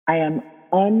I am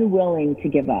unwilling to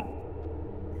give up,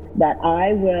 that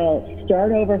I will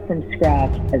start over from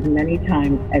scratch as many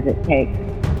times as it takes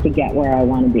to get where I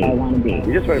want to be.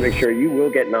 You just want to make sure you will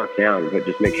get knocked down, but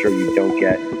just make sure you don't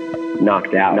get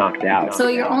knocked out. So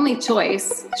your only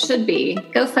choice should be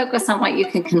go focus on what you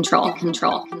can control.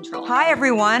 Hi,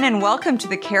 everyone, and welcome to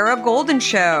the Kara Golden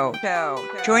Show.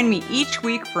 Join me each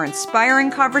week for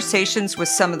inspiring conversations with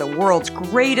some of the world's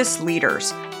greatest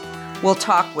leaders. We'll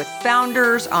talk with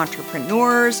founders,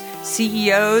 entrepreneurs,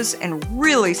 CEOs, and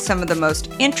really some of the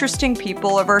most interesting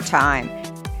people of our time.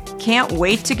 Can't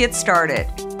wait to get started.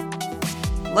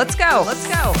 Let's go.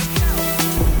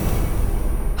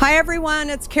 Hi,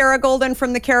 everyone. It's Kara Golden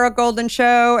from The Kara Golden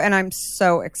Show, and I'm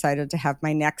so excited to have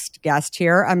my next guest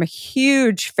here. I'm a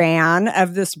huge fan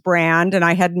of this brand, and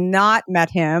I had not met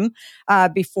him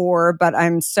before, but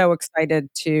I'm so excited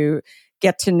to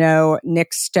get to know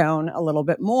Nick Stone a little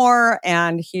bit more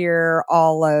and hear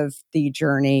all of the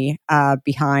journey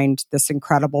behind this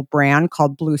incredible brand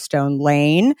called Bluestone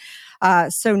Lane.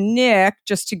 So Nick,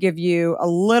 just to give you a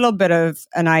little bit of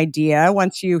an idea,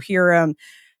 once you hear him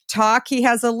talk, he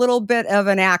has a little bit of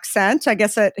an accent. I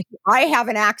guess I have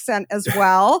an accent as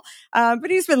well,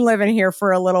 but he's been living here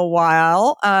for a little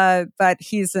while. But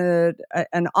he's an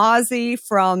Aussie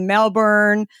from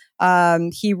Melbourne.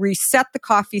 He reset the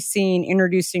coffee scene,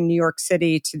 introducing New York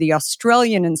City to the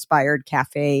Australian-inspired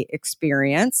cafe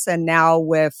experience. And now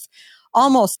with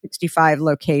almost 65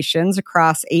 locations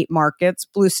across 8 markets,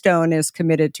 Bluestone is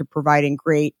committed to providing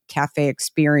great cafe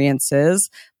experiences,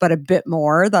 but a bit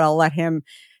more that I'll let him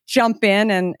jump in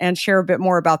and share a bit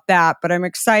more about that. But I'm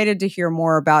excited to hear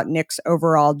more about Nick's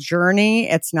overall journey.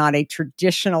 It's not a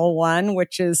traditional one,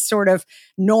 which is sort of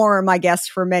norm, I guess,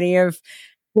 for many of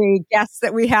the guests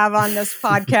that we have on this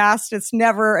podcast. It's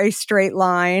never a straight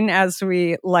line, as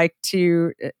we like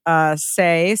to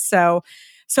say. So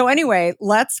anyway,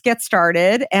 let's get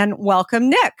started and welcome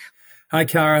Nick. Hi,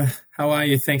 Kara. How are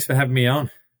you? Thanks for having me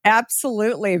on.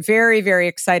 Absolutely. Very, very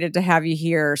excited to have you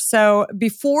here. So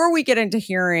before we get into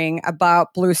hearing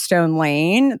about Bluestone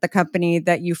Lane, the company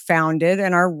that you founded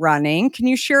and are running, can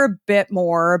you share a bit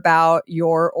more about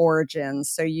your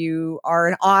origins? So you are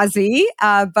an Aussie,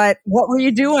 but what were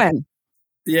you doing?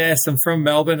 Yes, I'm from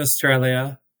Melbourne,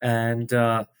 Australia, and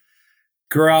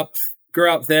grew up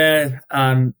there.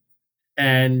 And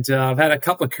I've had a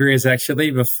couple of careers actually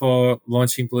before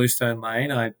launching Bluestone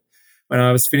Lane. When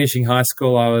I was finishing high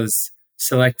school, I was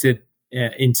selected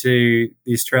into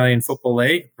the Australian Football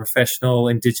League, professional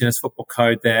Indigenous football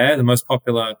code there, the most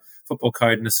popular football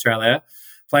code in Australia.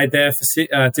 Played there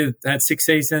had 6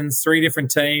 seasons, 3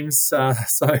 different teams,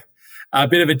 so a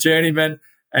bit of a journeyman.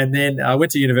 And then I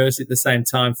went to university at the same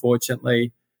time,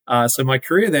 fortunately. So my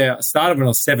career there started when I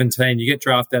was 17. You get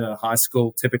drafted out of high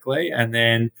school typically, and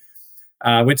then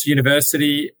went to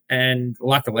university and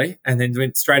then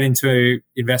went straight into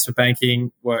investment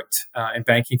banking, worked in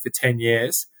banking for 10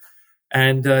 years.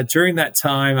 And during that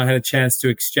time, I had a chance to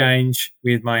exchange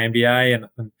with my MBA, and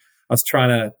I was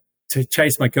trying to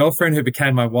chase my girlfriend, who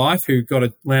became my wife, who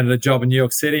landed a job in New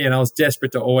York City. And I was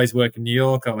desperate to always work in New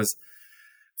York. I was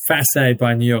fascinated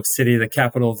by New York City, the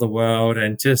capital of the world,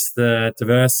 and just the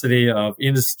diversity of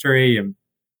industry and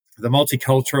the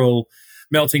multicultural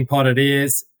melting pot it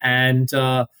is. And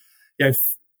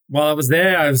while I was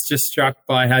there, I was just struck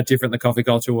by how different the coffee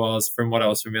culture was from what I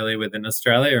was familiar with in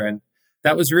Australia. And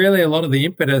that was really a lot of the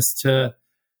impetus to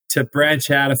branch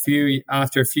out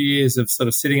after a few years of sort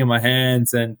of sitting on my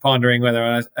hands and pondering whether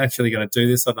I was actually going to do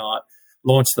this or not.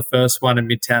 Launched the first one in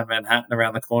Midtown Manhattan,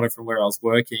 around the corner from where I was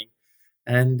working.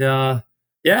 And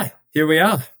here we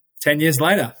are 10 years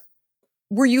later.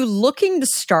 Were you looking to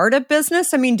start a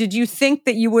business? I mean, did you think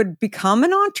that you would become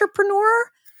an entrepreneur?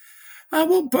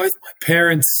 Well, both my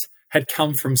parents had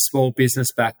come from small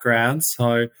business backgrounds,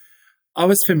 so I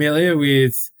was familiar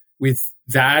with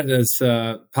that as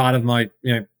part of my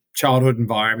childhood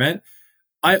environment.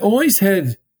 I always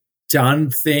had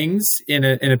done things in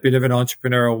a bit of an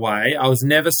entrepreneurial way. I was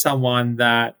never someone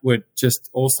that would just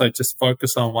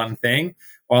focus on one thing.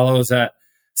 While I was at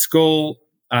school,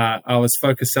 I was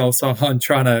focused also on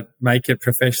trying to make it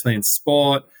professionally in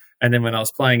sport. And then when I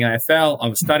was playing AFL, I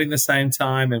was studying the same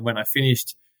time. And when I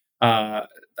finished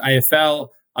AFL,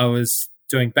 I was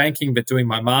doing banking, but doing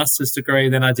my master's degree.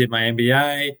 Then I did my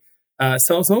MBA.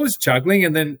 So I was always juggling.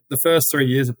 And then the first 3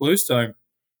 years of Bluestone,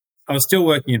 I was still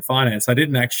working in finance. I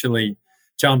didn't actually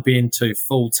jump into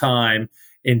full-time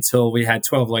until we had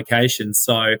 12 locations.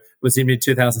 So it was in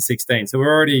mid-2016. So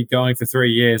we're already going for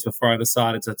 3 years before I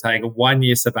decided to take a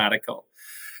 1-year sabbatical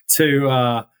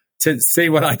to see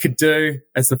what I could do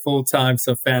as a full-time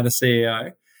sort of founder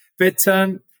CEO. But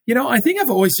I think I've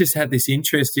always just had this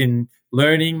interest in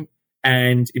learning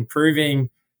and improving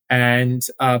and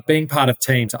being part of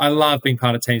teams. I love being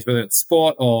part of teams, whether it's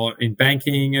sport or in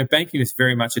banking. Banking is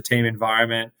very much a team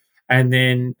environment. And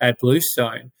then at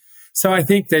Bluestone. So I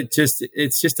think that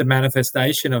it's just a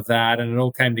manifestation of that, and it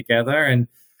all came together. And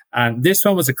this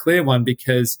one was a clear one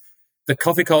because the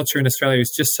coffee culture in Australia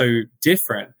is just so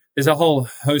different. There's a whole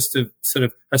host of sort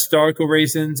of historical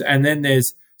reasons, and then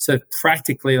there's sort of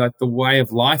practically like the way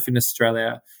of life in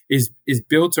Australia is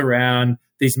built around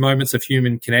these moments of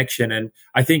human connection. And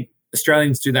I think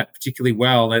Australians do that particularly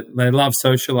well. They love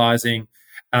socializing.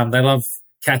 They love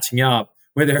catching up,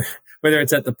 whether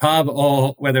it's at the pub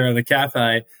or whether at a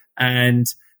cafe. And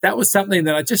that was something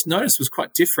that I just noticed was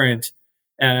quite different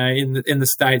in the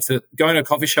States, that going to a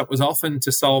coffee shop was often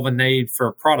to solve a need for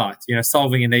a product,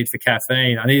 solving a need for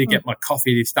caffeine. I need to get my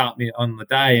coffee to start me on the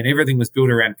day. And everything was built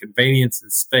around convenience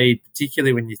and speed,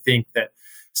 particularly when you think that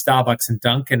Starbucks and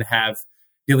Dunkin' have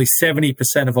nearly 70%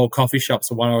 of all coffee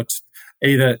shops are one or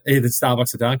either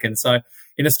Starbucks or Dunkin'. So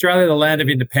in Australia, the land of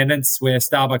independence, where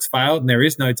Starbucks failed and there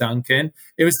is no Dunkin',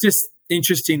 it was just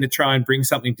interesting to try and bring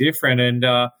something different. And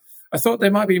I thought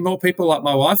there might be more people like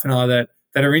my wife and I that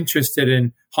are interested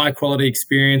in high quality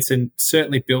experience, and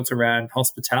certainly built around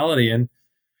hospitality. And,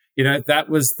 that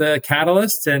was the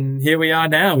catalyst. And here we are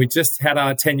now. We just had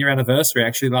our 10-year anniversary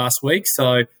actually last week.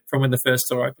 So from when the first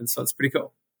store opened. So it's pretty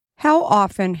cool. How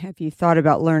often have you thought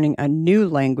about learning a new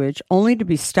language only to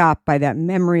be stopped by that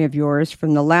memory of yours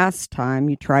from the last time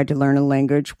you tried to learn a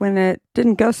language when it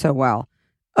didn't go so well?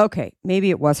 Okay, maybe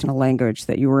it wasn't a language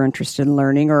that you were interested in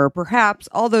learning, or perhaps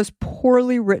all those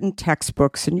poorly written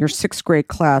textbooks in your 6th grade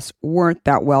class weren't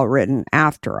that well written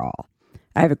after all.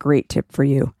 I have a great tip for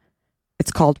you.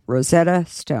 It's called Rosetta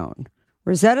Stone.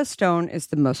 Rosetta Stone is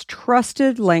the most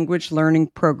trusted language learning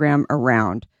program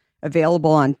around,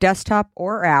 available on desktop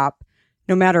or app,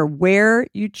 no matter where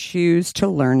you choose to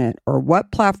learn it or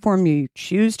what platform you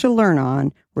choose to learn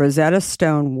on. Rosetta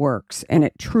Stone works, and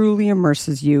it truly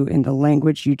immerses you in the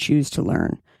language you choose to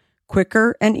learn,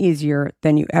 quicker and easier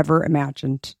than you ever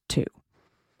imagined to.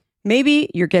 Maybe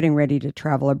you're getting ready to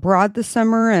travel abroad this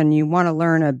summer and you want to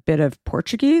learn a bit of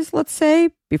Portuguese, let's say,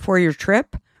 before your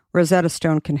trip. Rosetta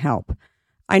Stone can help.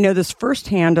 I know this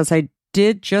firsthand, as I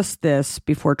did just this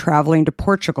before traveling to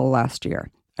Portugal last year.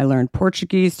 I learned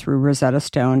Portuguese through Rosetta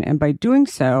Stone, and by doing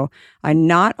so, I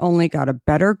not only got a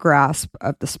better grasp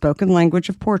of the spoken language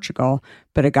of Portugal,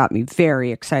 but it got me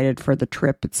very excited for the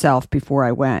trip itself before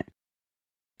I went.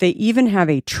 They even have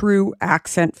a true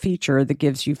accent feature that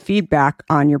gives you feedback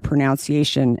on your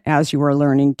pronunciation as you are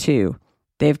learning too.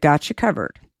 They've got you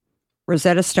covered.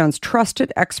 Rosetta Stone's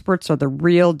trusted experts are the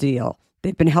real deal.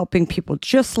 They've been helping people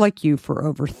just like you for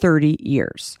over 30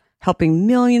 years. Helping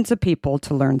millions of people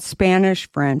to learn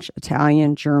Spanish, French,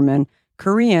 Italian, German,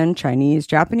 Korean, Chinese,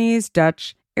 Japanese,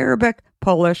 Dutch, Arabic,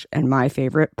 Polish, and my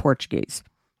favorite, Portuguese.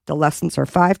 The lessons are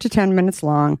 5 to 10 minutes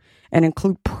long and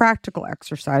include practical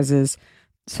exercises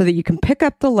so that you can pick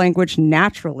up the language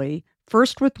naturally,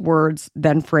 first with words,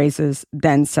 then phrases,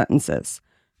 then sentences.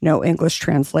 No English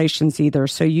translations either,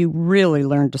 so you really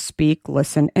learn to speak,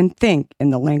 listen, and think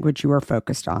in the language you are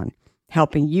focused on,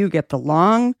 helping you get the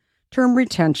long-term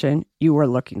retention you are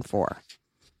looking for.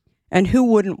 And who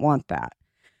wouldn't want that?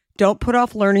 Don't put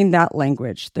off learning that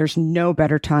language. There's no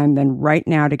better time than right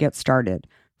now to get started.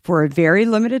 For a very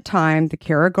limited time, the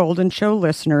Kara Golden Show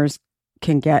listeners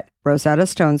can get Rosetta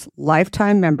Stone's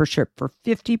lifetime membership for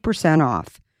 50%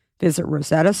 off. Visit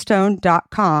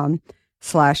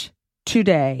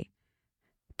rosettastone.com/today.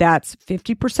 That's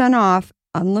 50% off,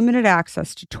 unlimited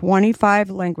access to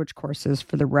 25 language courses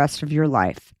for the rest of your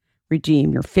life.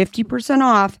 Redeem your 50%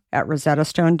 off at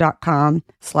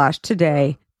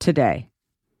rosettastone.com/today today.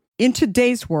 In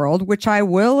today's world, which I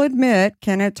will admit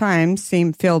can at times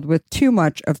seem filled with too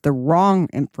much of the wrong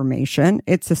information,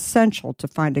 it's essential to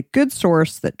find a good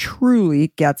source that truly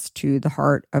gets to the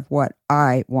heart of what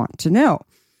I want to know.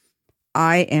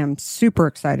 I am super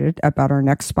excited about our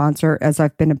next sponsor, as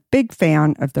I've been a big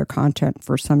fan of their content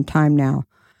for some time now.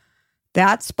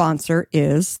 That sponsor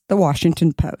is The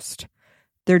Washington Post.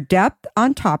 Their depth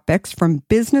on topics from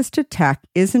business to tech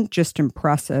isn't just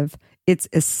impressive, it's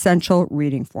essential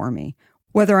reading for me.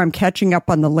 Whether I'm catching up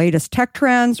on the latest tech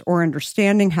trends or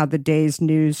understanding how the day's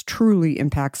news truly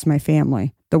impacts my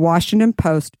family, The Washington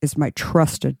Post is my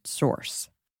trusted source.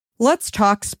 Let's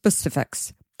talk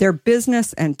specifics. Their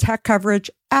business and tech coverage,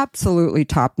 absolutely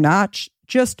top-notch.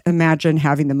 Just imagine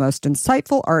having the most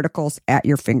insightful articles at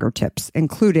your fingertips,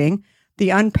 including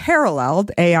the unparalleled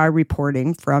AI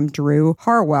reporting from Drew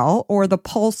Harwell, or the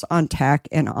pulse on tech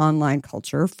and online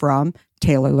culture from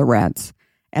Taylor Lorenz.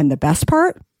 And the best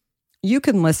part? You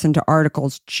can listen to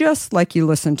articles just like you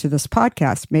listen to this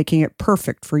podcast, making it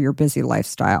perfect for your busy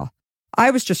lifestyle.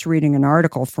 I was just reading an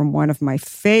article from one of my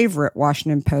favorite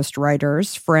Washington Post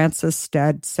writers, Frances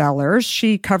Stead Sellers.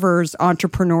 She covers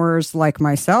entrepreneurs like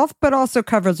myself, but also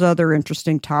covers other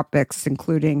interesting topics,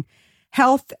 including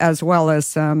health, as well as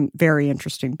some very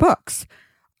interesting books.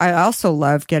 I also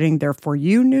love getting their For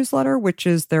You newsletter, which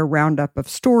is their roundup of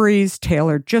stories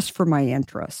tailored just for my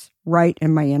interests, right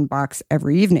in my inbox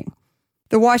every evening.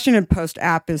 The Washington Post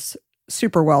app is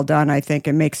super well done, I think.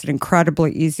 It makes it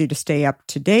incredibly easy to stay up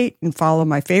to date and follow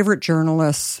my favorite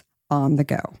journalists on the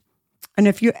go. And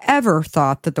if you ever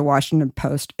thought that the Washington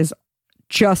Post is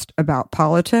just about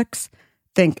politics,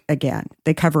 think again.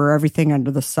 They cover everything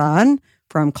under the sun,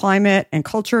 from climate and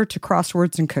culture to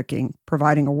crosswords and cooking,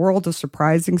 providing a world of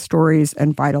surprising stories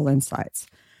and vital insights.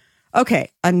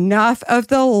 Okay, enough of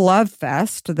the love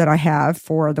fest that I have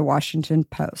for the Washington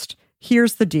Post.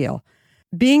 Here's the deal.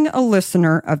 Being a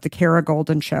listener of the Kara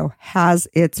Golden Show has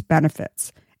its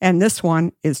benefits, and this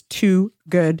one is too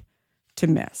good to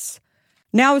miss.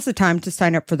 Now is the time to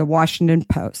sign up for the Washington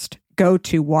Post. Go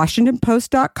to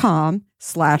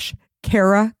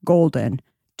washingtonpost.com/Kara Golden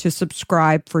to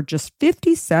subscribe for just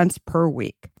 50 cents per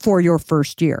week for your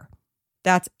first year.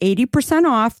 That's 80%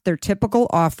 off their typical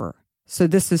offer. So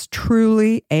this is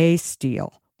truly a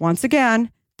steal. Once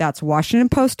again, that's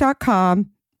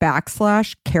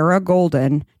washingtonpost.com/Kara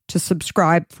Golden to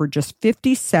subscribe for just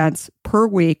 50 cents per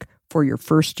week for your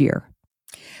first year.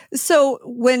 So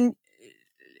when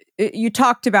you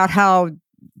talked about how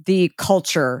the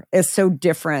culture is so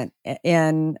different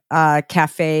in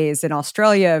cafes in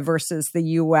Australia versus the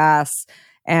US,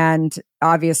 and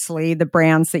obviously the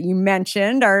brands that you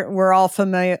mentioned we're all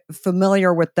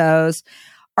familiar with those.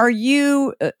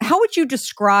 How would you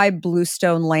describe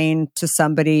Bluestone Lane to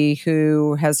somebody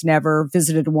who has never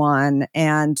visited one?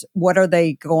 And what do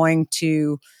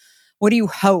you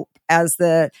hope as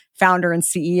the founder and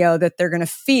CEO that they're going to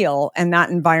feel in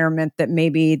that environment that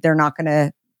maybe they're not going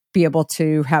to be able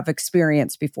to have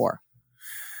experienced before?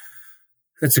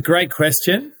 That's a great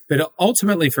question. But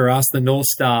ultimately for us, the North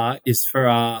Star is for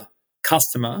our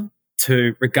customer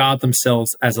to regard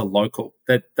themselves as a local,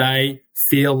 that they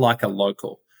feel like a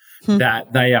local,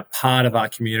 that they are part of our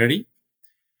community.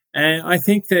 And I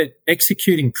think that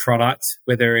executing product,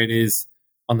 whether it is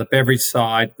on the beverage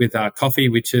side with our coffee,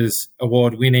 which is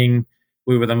award-winning,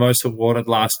 we were the most awarded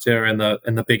last year in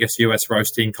the biggest US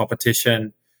roasting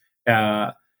competition.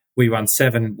 We won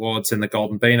 7 awards in the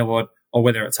Golden Bean Award, or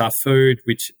whether it's our food,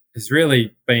 which has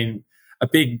really been a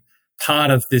big part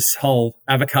of this whole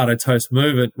avocado toast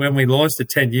movement. When we launched it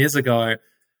 10 years ago,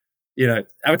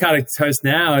 avocado toast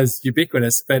now is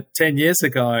ubiquitous, but 10 years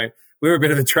ago, we were a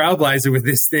bit of a trailblazer with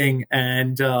this thing.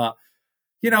 And, I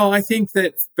think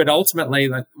that, but ultimately,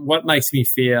 what makes me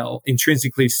feel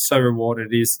intrinsically so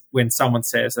rewarded is when someone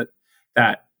says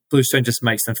that Bluestone just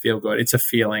makes them feel good. It's a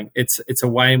feeling. It's a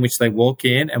way in which they walk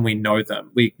in and we know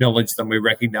them. We acknowledge them. We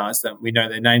recognize them. We know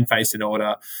their name, face, and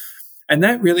order. And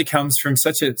that really comes from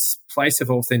such a place of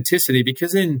authenticity,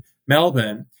 because in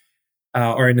Melbourne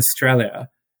or in Australia,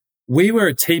 we were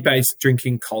a tea-based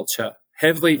drinking culture,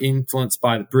 heavily influenced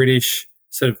by the British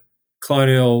sort of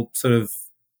colonial sort of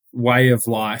way of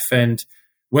life. And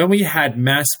when we had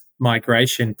mass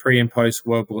migration pre and post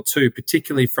World War II,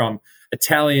 particularly from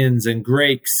Italians and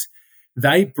Greeks,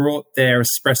 they brought their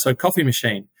espresso coffee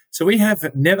machine. So we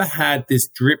have never had this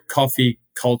drip coffee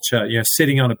culture,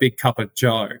 sitting on a big cup of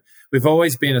joe. We've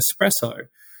always been espresso.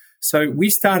 So we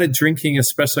started drinking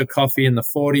espresso coffee in the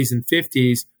 40s and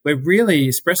 50s, where really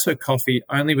espresso coffee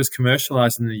only was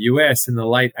commercialized in the US in the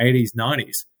late 80s,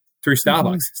 90s through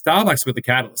Starbucks. Starbucks were the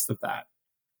catalyst of that.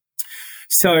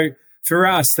 So for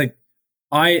us,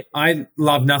 I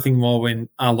love nothing more when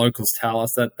our locals tell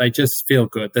us that they just feel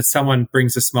good, that someone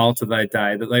brings a smile to their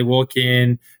day, that they walk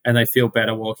in and they feel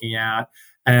better walking out.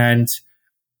 And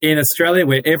in Australia,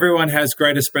 where everyone has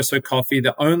great espresso coffee,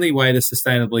 the only way to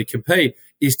sustainably compete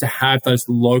is to have those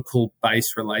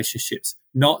local-based relationships,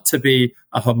 not to be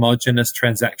a homogenous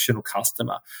transactional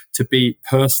customer, to be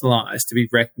personalized, to be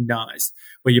recognized,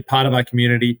 where you're part of our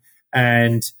community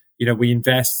and, we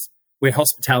invest. We're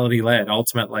hospitality-led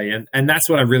ultimately, and that's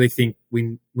what I really think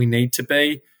we need to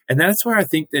be. And that's where I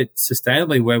think that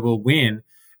sustainably where we'll win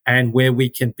and where we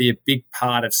can be a big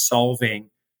part of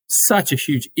solving such a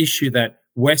huge issue that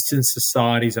Western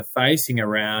societies are facing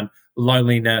around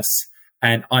loneliness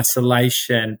and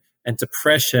isolation and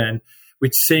depression,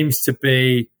 which seems to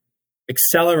be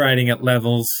accelerating at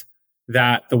levels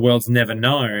that the world's never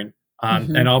known.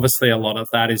 And obviously a lot of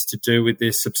that is to do with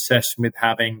this obsession with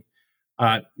having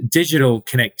digital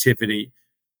connectivity,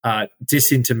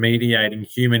 disintermediating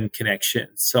human connection.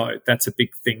 So that's a big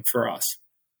thing for us.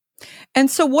 And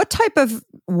so what type of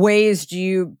ways do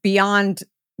you, beyond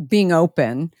being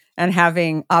open and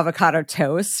having avocado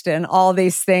toast and all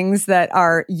these things that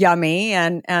are yummy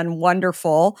and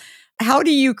wonderful, how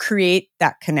do you create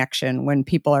that connection when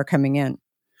people are coming in?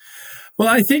 Well,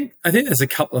 I think there's a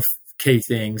couple of key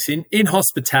things in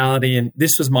hospitality, and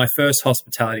this was my first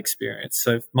hospitality experience.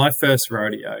 So my first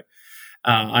rodeo.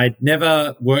 I'd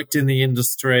never worked in the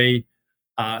industry,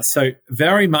 so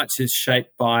very much is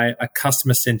shaped by a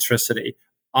customer centricity.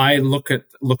 I look at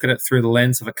it through the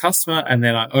lens of a customer, and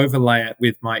then I overlay it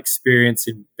with my experience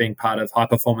in being part of high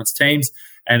performance teams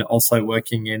and also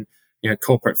working in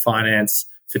corporate finance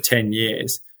for 10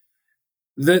 years.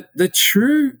 The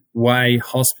true way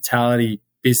hospitality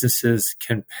businesses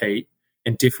compete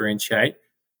and differentiate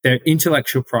their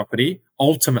intellectual property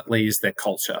ultimately is their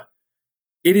culture.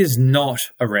 It is not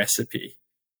a recipe.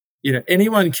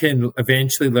 Anyone can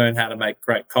eventually learn how to make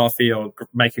great coffee or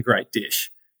make a great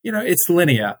dish. It's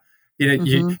linear.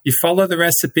 You follow the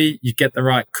recipe, you get the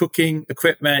right cooking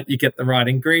equipment, you get the right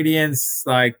ingredients,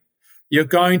 like you're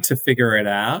going to figure it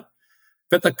out.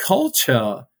 But the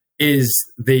culture is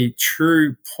the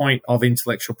true point of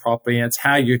intellectual property. And it's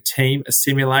how your team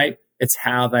assimilate. It's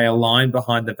how they align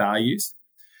behind the values.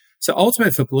 So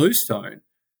ultimately for Bluestone,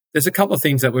 there's a couple of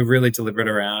things that we're really deliberate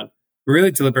around. We're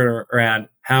really deliberate around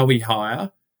how we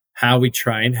hire, how we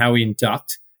train, how we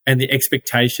induct, and the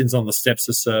expectations on the steps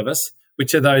of service,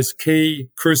 which are those key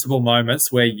crucible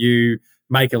moments where you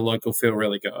make a local feel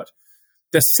really good.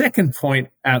 The second point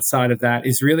outside of that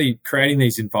is really creating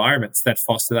these environments that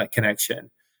foster that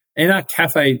connection. In our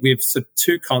cafe, we have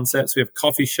two concepts. We have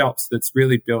coffee shops that's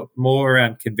really built more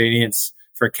around convenience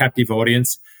for a captive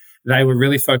audience. They were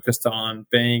really focused on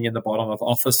being in the bottom of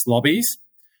office lobbies.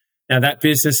 Now, that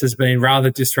business has been rather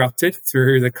disrupted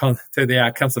through the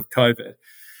outcomes of COVID.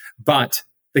 But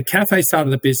the cafe side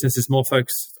of the business is more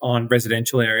focused on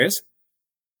residential areas.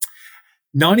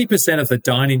 90% of the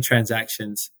dining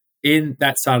transactions in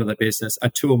that side of the business are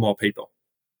 2 or more people.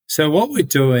 So what we're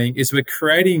doing is we're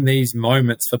creating these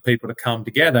moments for people to come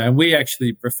together, and we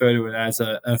actually refer to it as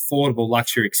an affordable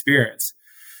luxury experience,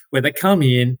 where they come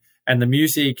in and the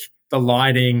music, the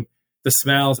lighting, the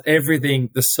smells, everything,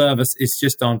 the service is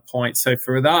just on point. So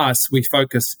for us, we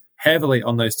focus heavily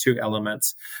on those 2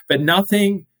 elements, but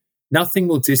nothing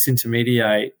will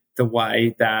disintermediate the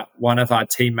way that one of our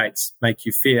teammates make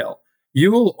you feel.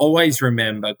 You will always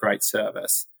remember great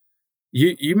service.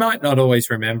 You might not always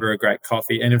remember a great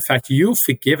coffee. And in fact, you'll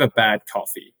forgive a bad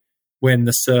coffee when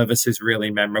the service is really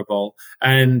memorable.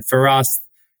 And for us,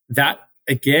 that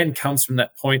again comes from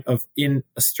that point of, in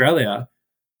Australia,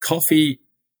 coffee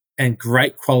and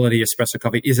great quality espresso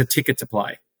coffee is a ticket to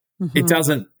play.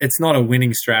 Mm-hmm. It's not a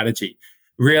winning strategy.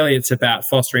 Really, it's about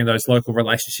fostering those local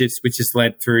relationships, which is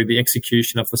led through the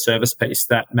execution of the service piece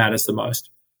that matters the most.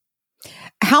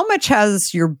 How much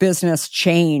has your business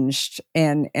changed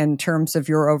in terms of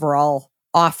your overall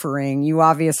offering? You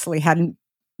obviously hadn't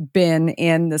been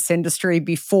in this industry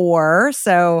before.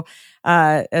 So,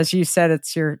 as you said,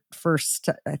 it's your first,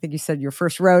 I think you said your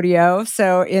first rodeo.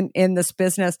 So in this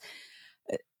business,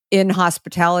 in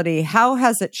hospitality, how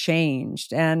has it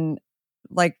changed? And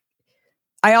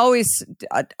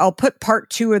I'll put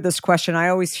part 2 of this question. I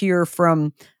always hear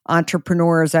from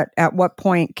entrepreneurs at what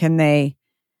point can they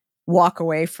walk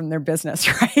away from their business,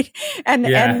 right? And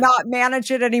not manage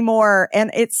it anymore.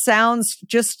 And it sounds,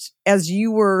 just as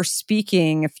you were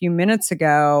speaking a few minutes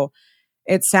ago,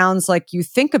 it sounds like you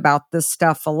think about this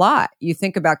stuff a lot. You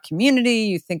think about community,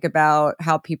 you think about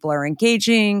how people are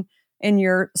engaging in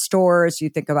your stores, you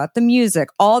think about the music,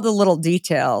 all the little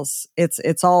details.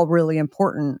 It's all really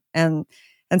important. And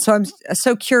so I'm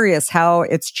so curious how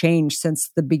it's changed since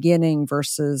the beginning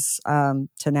versus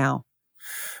to now.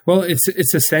 Well,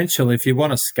 it's essential if you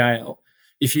want to scale.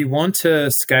 If you want to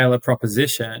scale a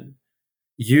proposition,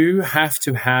 you have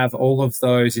to have all of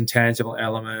those intangible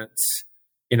elements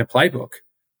in a playbook.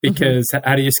 Because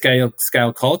how do you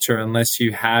scale culture unless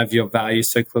you have your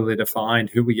values so clearly defined,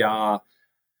 who we are,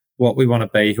 what we want to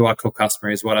be, who our core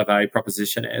customer is, what our value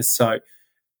proposition is. So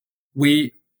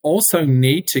we also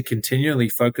need to continually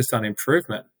focus on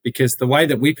improvement, because the way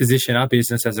that we position our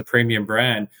business as a premium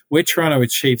brand, we're trying to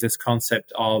achieve this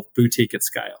concept of boutique at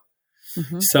scale.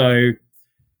 Mm-hmm. So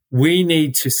we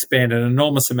need to spend an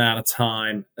enormous amount of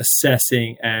time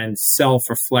assessing and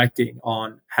self-reflecting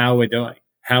on how we're doing,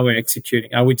 how we're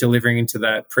executing. Are we delivering into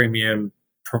that premium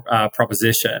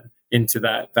proposition, into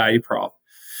that value prop?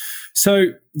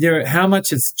 So, how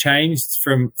much has changed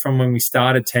from when we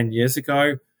started 10 years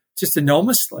ago? Just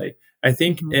enormously. I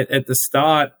think at the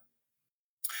start,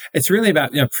 it's really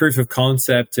about proof of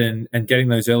concept and getting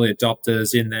those early adopters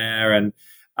in there. And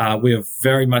we are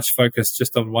very much focused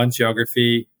just on one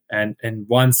geography and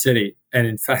one city, and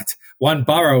in fact, one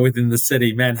borough within the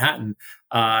city, Manhattan.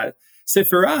 So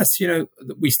for us,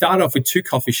 we started off with 2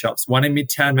 coffee shops, one in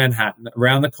Midtown Manhattan,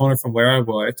 around the corner from where I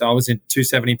worked. I was in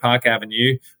 270 Park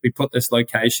Avenue. We put this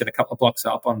location a couple of blocks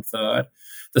up on 3rd.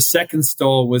 The second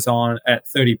store was on at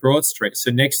 30 Broad Street,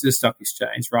 so next to the Stock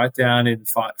Exchange, right down in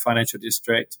Financial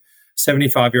District,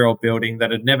 75-year-old building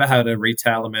that had never had a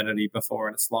retail amenity before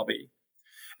in its lobby.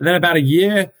 And then about a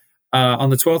year, on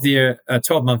the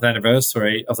 12-month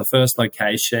anniversary of the first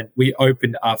location, we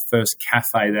opened our first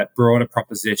cafe, that broader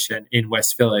proposition in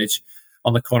West Village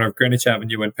on the corner of Greenwich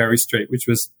Avenue and Perry Street, which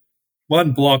was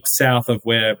 1 block south of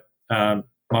where my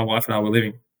wife and I were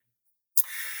living.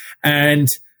 And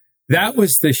that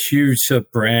was the huge sort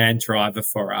of brand driver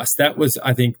for us. That was,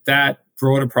 I think, that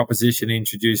broader proposition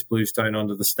introduced Bluestone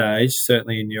onto the stage,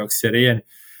 certainly in New York City,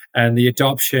 and the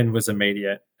adoption was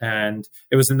immediate. And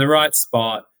it was in the right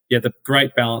spot. You had the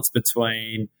great balance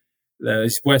between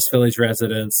those West Village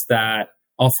residents that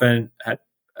often had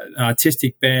an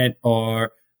artistic bent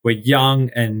or were young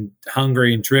and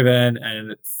hungry and driven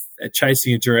and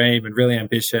chasing a dream and really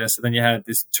ambitious. And then you had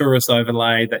this tourist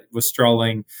overlay that was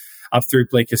strolling up through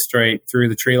Bleecker Street, through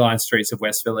the tree-lined streets of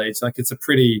West Village. Like, it's a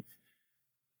pretty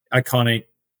iconic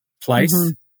place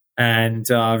and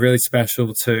really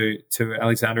special to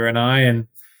Alexandra and I. And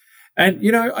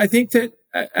I think that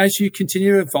as you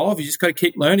continue to evolve, you just got to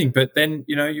keep learning. But then,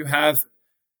 you have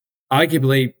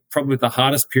arguably probably the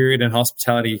hardest period in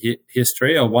hospitality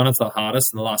history, or one of the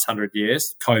hardest in the last 100 years,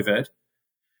 COVID,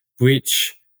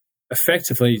 which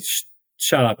effectively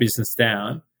shut our business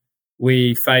down.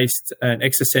 We faced an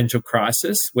existential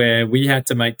crisis where we had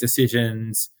to make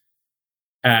decisions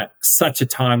at such a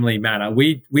timely manner.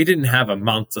 We didn't have a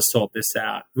month to sort this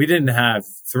out. We didn't have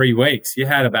 3 weeks. You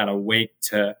had about a week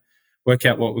to work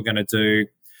out what we're going to do,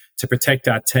 to protect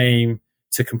our team,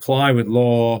 to comply with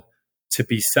law, to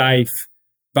be safe,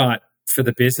 but for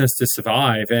the business to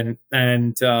survive.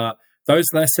 And those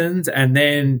lessons, and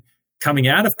then coming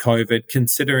out of COVID,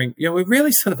 considering, we're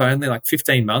really sort of only like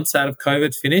 15 months out of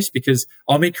COVID finished, because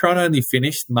Omicron only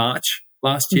finished March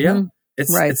last year.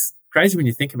 It's crazy when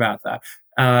you think about that.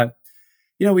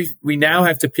 We now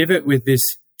have to pivot with this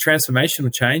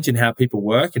transformational change in how people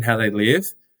work and how they live.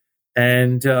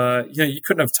 And, you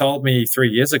couldn't have told me 3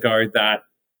 years ago that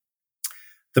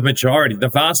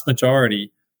the vast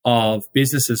majority of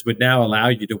businesses would now allow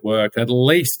you to work at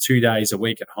least 2 days a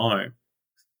week at home.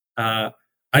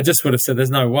 I just would have said, there's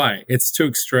no way. It's too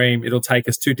extreme. It'll take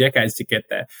us 2 decades to get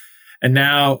there. And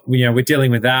now, we're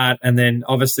dealing with that. And then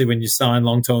obviously when you sign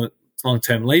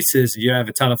long-term leases, you have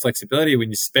a ton of flexibility. When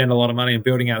you spend a lot of money on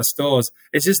building out stores,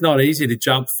 it's just not easy to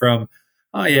jump from,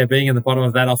 being in the bottom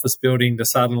of that office building to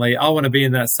suddenly, I want to be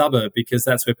in that suburb because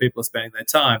that's where people are spending their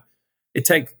time. It's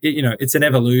an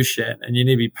evolution, and you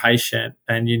need to be patient,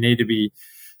 and you need to be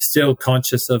still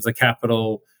conscious of the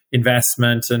capital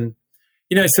investment. And,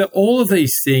 so all of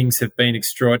these things have been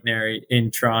extraordinary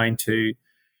in trying to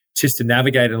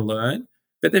navigate and learn,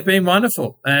 but they've been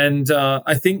wonderful. And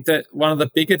I think that one of the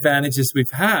big advantages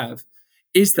we've have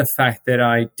is the fact that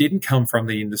I didn't come from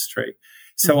the industry.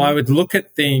 So I would look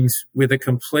at things with a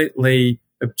completely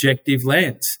objective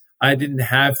lens. I didn't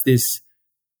have this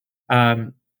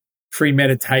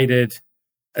premeditated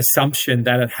assumption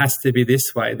that it has to be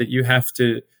this way, that you have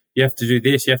to do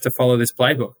this, you have to follow this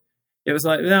playbook. It was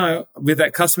like, no, with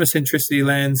that customer centricity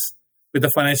lens, with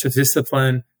the financial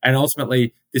discipline, and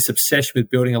ultimately this obsession with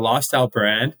building a lifestyle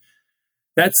brand,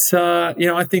 that's,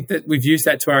 I think that we've used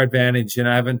that to our advantage, and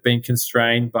I haven't been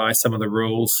constrained by some of the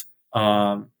rules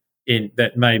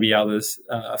that maybe others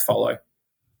follow.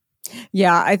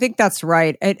 Yeah, I think that's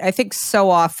right. I think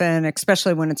so often,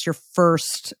 especially when it's your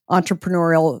first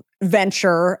entrepreneurial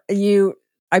venture,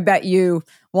 I bet you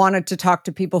wanted to talk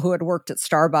to people who had worked at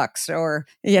Starbucks, or,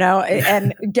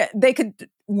 and they could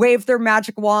wave their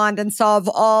magic wand and solve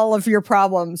all of your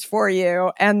problems for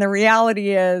you. And the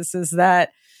reality is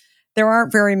that there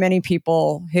aren't very many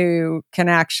people who can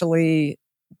actually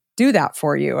do that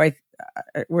for you.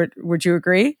 Would you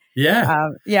agree?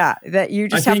 Yeah. That you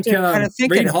just have to kind of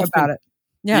think about it.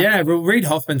 Yeah. Well, Reid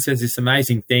Hoffman says this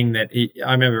amazing thing that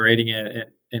I remember reading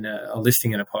it in a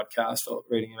listing in a podcast or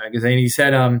reading a magazine. He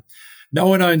said, no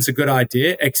one owns a good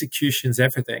idea. Execution's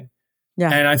everything.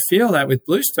 Yeah. And I feel that with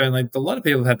Bluestone, like a lot of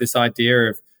people have had this idea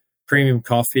of premium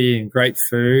coffee and great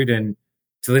food and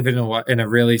delivered in a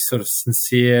really sort of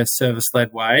sincere,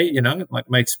 service-led way, like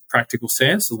makes practical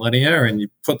sense, linear, and you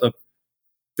put the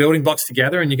building blocks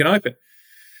together and you can open.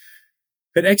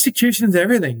 but execution is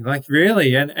everything, like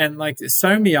really. And like so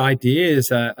many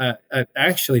ideas are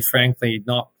actually, frankly,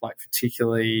 not like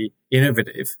particularly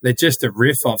innovative. They're just a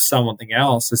riff off something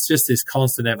else. It's just this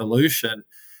constant evolution.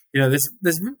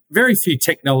 There's very few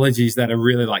technologies that are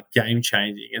really like game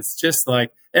changing. It's just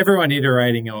like everyone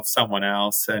iterating off someone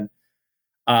else. And,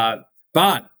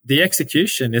 but the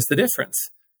execution is the difference.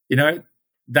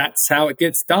 That's how it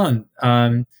gets done.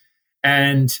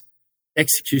 And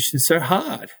execution's so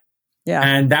hard. Yeah.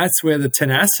 And that's where the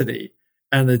tenacity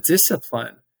and the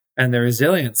discipline and the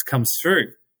resilience comes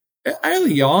through.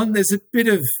 Early on, there's a bit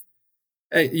of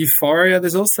euphoria.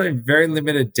 There's also very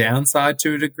limited downside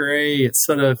to a degree. It's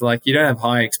sort of like you don't have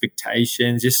high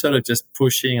expectations. You're sort of just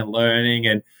pushing and learning.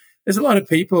 And there's a lot of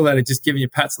people that are just giving you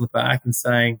pats on the back and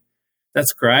saying,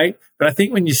 that's great. But I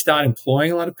think when you start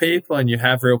employing a lot of people and you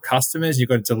have real customers, you've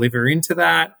got to deliver into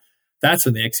that. That's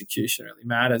when the execution really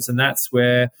matters. And that's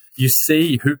where you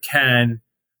see who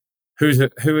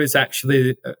is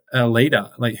actually a leader,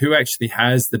 like who actually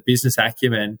has the business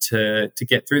acumen to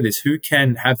get through this, who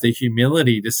can have the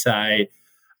humility to say,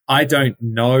 I don't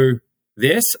know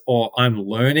this, or I'm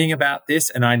learning about this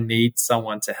and I need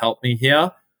someone to help me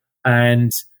here.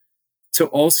 And to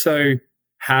also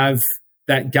have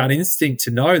that gut instinct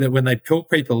to know that when they pull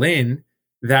people in,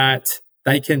 that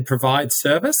they can provide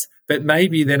service, but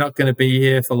maybe they're not going to be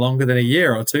here for longer than a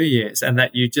year or 2 years, and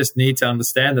that you just need to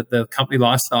understand that the company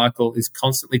life cycle is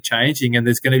constantly changing and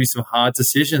there's going to be some hard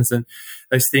decisions, and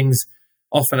those things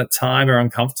often at time are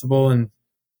uncomfortable and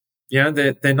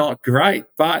they're not great,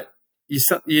 but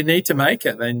you need to make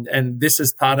it, and this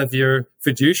is part of your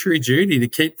fiduciary duty to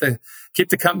keep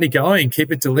the company going,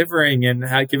 keep it delivering, and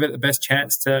give it the best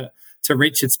chance to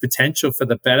reach its potential for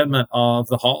the betterment of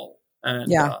the whole.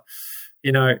 And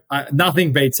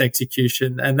nothing beats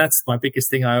execution, and that's my biggest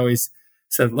thing. I always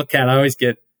sort of look at. I always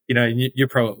get, you're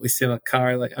probably similar,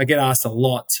 Kari. Like I get asked a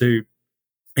lot to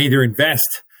either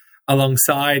invest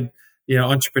alongside,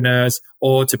 entrepreneurs,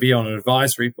 or to be on an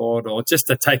advisory board, or just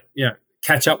to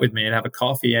catch up with me and have a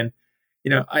coffee. And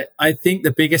I think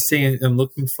the biggest thing I'm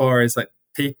looking for is like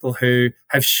people who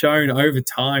have shown over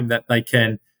time that they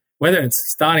can, whether it's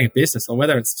starting a business or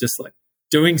whether it's just like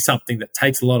doing something that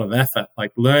takes a lot of effort,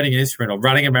 like learning an instrument or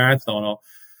running a marathon, or,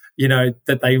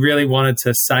 that they really wanted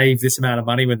to save this amount of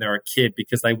money when they were a kid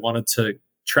because they wanted to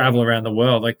travel around the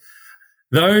world. Like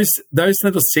those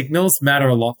little signals matter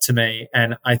a lot to me.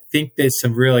 And I think there's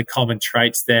some really common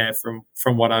traits there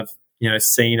from what I've,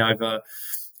 seen over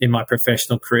in my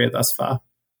professional career thus far.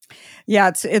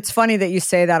 Yeah. It's funny that you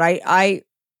say that. I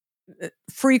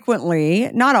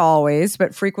frequently, not always,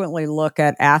 but frequently look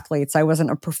at athletes. I wasn't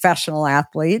a professional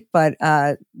athlete, but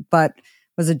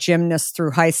was a gymnast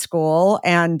through high school.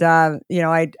 And,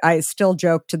 I still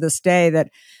joke to this day that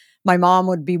my mom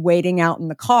would be waiting out in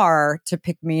the car to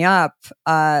pick me up.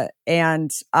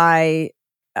 And I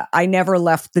never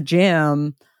left the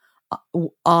gym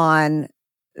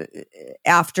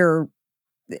after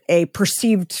a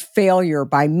perceived failure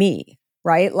by me.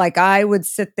 Right? Like I would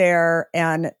sit there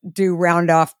and do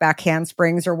round off back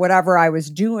handsprings or whatever I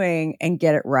was doing and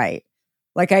get it right.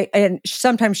 And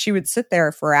sometimes she would sit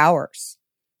there for hours,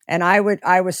 and I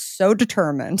was so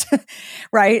determined,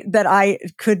 right, that I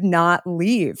could not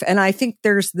leave. And I think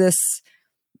there's this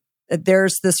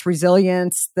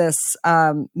resilience, this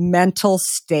mental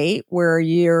state where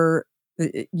you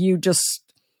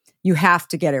have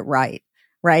to get it right.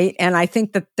 Right. And I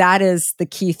think that is the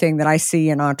key thing that I see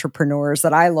in entrepreneurs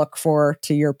that I look for,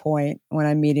 to your point, when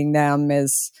I'm meeting them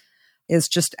is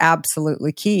just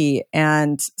absolutely key.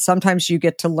 And sometimes you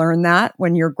get to learn that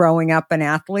when you're growing up an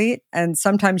athlete, and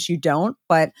sometimes you don't.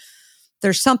 But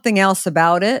there's something else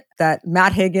about it that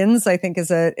Matt Higgins, I think, is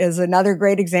another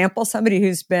great example. Somebody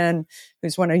who's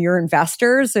one of your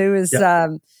investors, who is,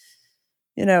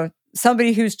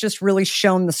 somebody who's just really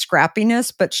shown the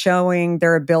scrappiness, but showing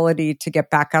their ability to get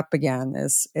back up again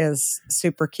is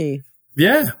super key.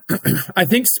 Yeah. I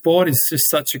think sport is just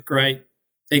such a great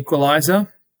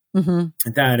equalizer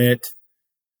that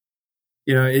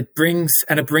it brings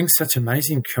such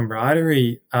amazing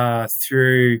camaraderie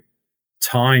through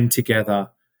time together.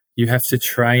 You have to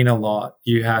train a lot.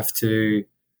 You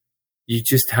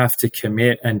just have to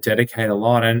commit and dedicate a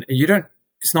lot. And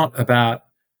it's not about,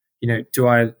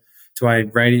 do I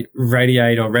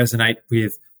radiate or resonate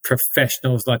with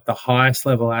professionals, like the highest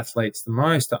level athletes the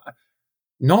most?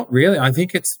 Not really. I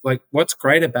think it's like what's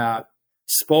great about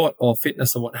sport or fitness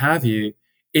or what have you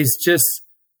is just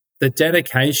the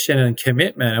dedication and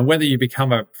commitment. And whether you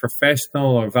become a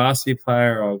professional or varsity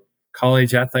player or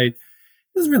college athlete,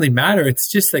 it doesn't really matter.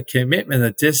 It's just the commitment,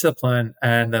 the discipline,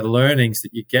 and the learnings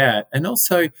that you get. And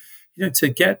also to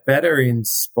get better in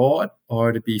sport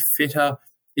or to be fitter,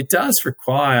 it does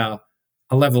require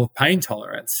a level of pain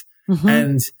tolerance. Mm-hmm.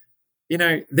 And,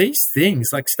 these things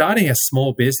like starting a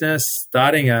small business,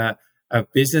 starting a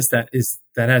business that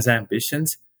has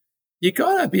ambitions, you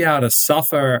got to be able to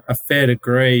suffer a fair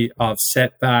degree of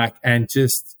setback and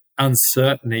just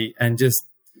uncertainty and just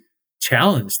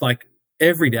challenge like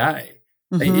every day.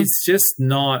 Mm-hmm. It's just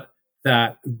not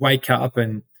that wake up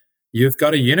and you've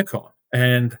got a unicorn.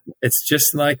 And it's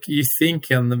just like you think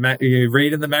you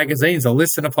read in the magazines or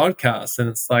listen to podcasts, and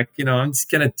it's like, I'm just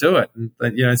going to do it. And,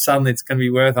 suddenly it's going to be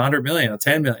worth 100 million or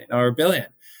 10 million or a billion.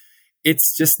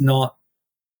 It's just not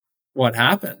what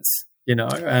happens, and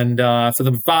for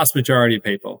the vast majority of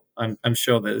people, I'm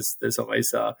sure there's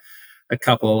always a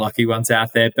couple of lucky ones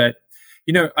out there. But,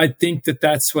 I think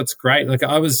that's what's great. Like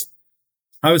I was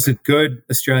a good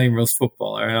Australian rules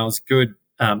footballer, and I was a good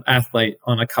athlete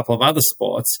on a couple of other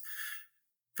sports.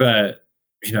 But,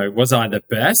 was I the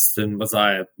best and was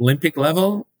I Olympic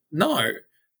level? No.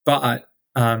 But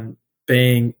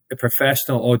being a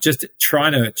professional or just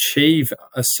trying to achieve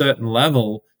a certain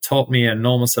level taught me an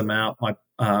enormous amount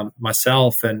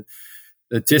myself, and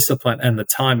the discipline and the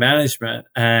time management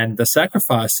and the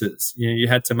sacrifices you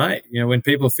had to make. When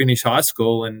people finish high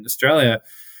school in Australia,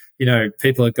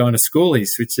 people are going to schoolies,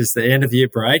 which is the end of year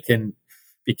break, and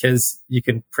because you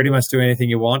can pretty much do anything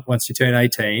you want once you turn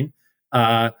 18.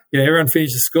 Everyone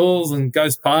finishes schools and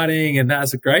goes partying and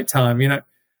has a great time.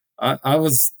 I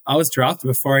was drafted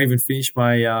before I even finished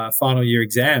my final year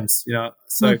exams.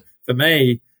 So for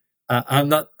me, I'm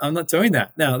not doing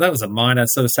that. Now that was a minor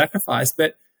sort of sacrifice,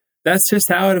 but that's just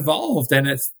how it evolved.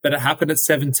 But it happened at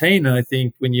 17, and I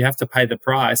think when you have to pay the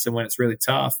price and when it's really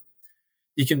tough,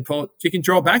 you can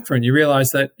draw back from it. And you realize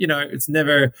that it's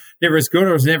never as good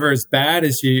or it's never as bad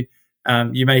as you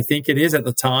may think it is at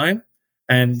the time.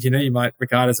 And, you might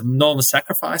regard it as an enormous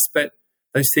sacrifice, but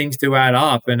those things do add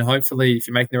up. And hopefully if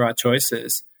you're making the right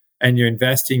choices and you're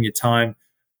investing your time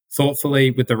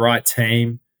thoughtfully with the right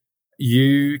team,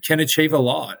 you can achieve a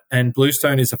lot. And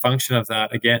Bluestone is a function of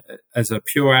that, again, as a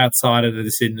pure outsider to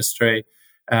this industry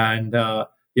and,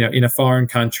 in a foreign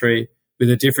country with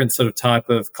a different sort of type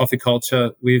of coffee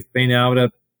culture, we've been able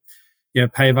to,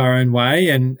 pave our own way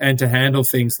and to handle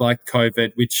things like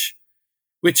COVID, which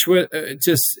were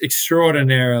just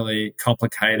extraordinarily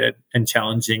complicated and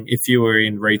challenging if you were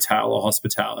in retail or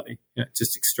hospitality.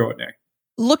 Just extraordinary.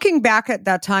 Looking back at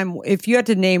that time, if you had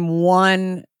to name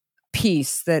one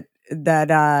piece that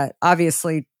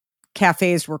obviously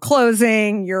cafes were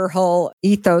closing, your whole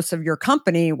ethos of your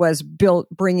company was built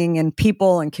bringing in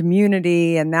people and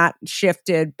community, and that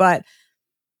shifted. But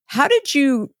how did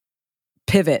you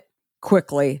pivot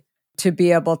quickly to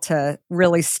be able to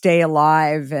really stay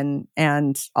alive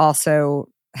and also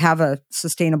have a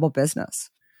sustainable business?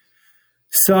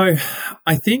 So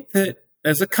I think that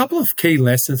there's a couple of key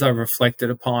lessons I've reflected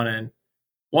upon, and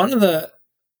one of the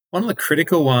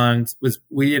critical ones was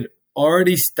we had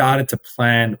already started to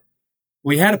plan.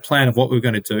 We had a plan of what we were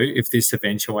going to do if this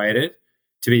eventuated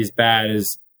to be as bad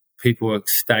as people were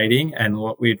stating and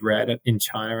what we'd read in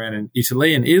China and in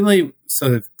Italy. And Italy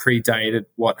sort of predated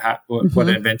what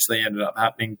eventually ended up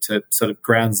happening to sort of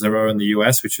ground zero in the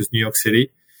US, which was New York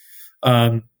City.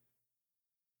 So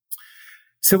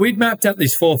we'd mapped out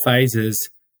these 4 phases,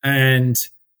 and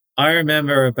I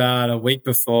remember about a week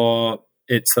before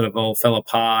it sort of all fell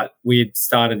apart, we'd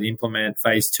started to implement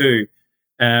phase 2.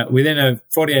 Within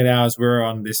 48 hours, we were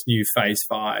on this new phase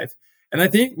 5. And I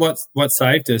think what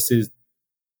saved us is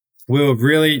we were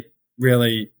really,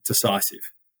 really decisive,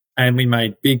 and we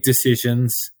made big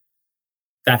decisions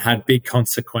that had big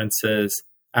consequences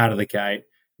out of the gate.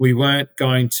 We weren't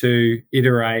going to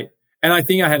iterate. And I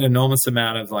think I had an enormous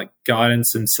amount of like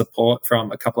guidance and support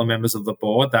from a couple of members of the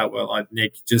board that were like,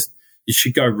 Nick, you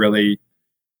should go really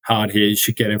hard here. You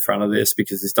should get in front of this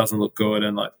because this doesn't look good.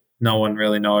 And like, no one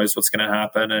really knows what's going to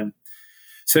happen. And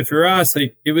so for us,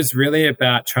 it was really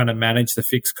about trying to manage the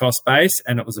fixed cost base,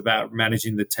 and it was about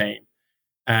managing the team.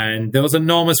 And there was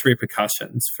enormous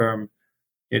repercussions from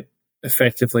it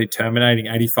effectively terminating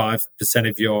 85%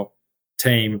 of your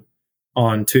team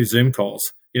on 2 Zoom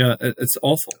calls. It's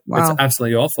awful. Wow. It's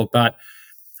absolutely awful. But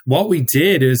what we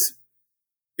did is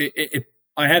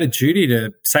I had a duty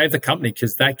to save the company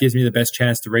because that gives me the best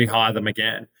chance to rehire them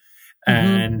again.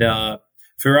 Mm-hmm. And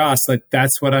for us, like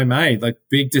that's what I made, like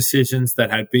big decisions that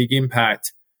had big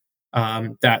impact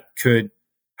that could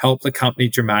help the company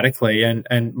dramatically. And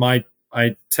I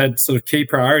had sort of key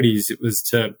priorities. It was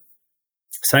to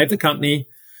save the company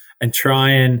and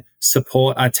try and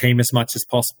support our team as much as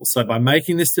possible. So by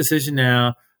making this decision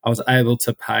now, I was able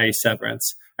to pay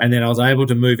severance And then I was able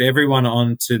to move everyone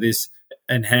on to this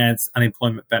enhanced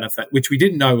unemployment benefit, which we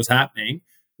didn't know was happening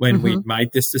when we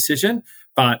made this decision.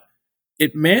 But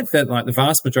it meant that like the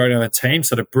vast majority of our team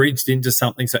sort of bridged into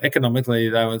something. So economically,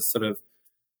 they were sort of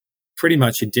pretty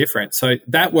much indifferent. So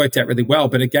that worked out really well,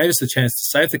 but it gave us the chance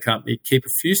to save the company, keep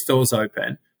a few stores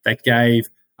open that gave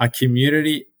our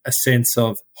community a sense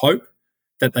of hope,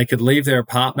 that they could leave their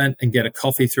apartment and get a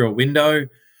coffee through a window,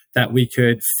 that we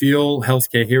could fuel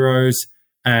healthcare heroes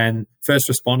and first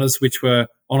responders, which were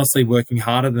honestly working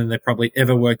harder than they probably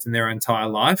ever worked in their entire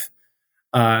life.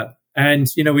 And,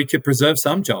 we could preserve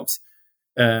some jobs,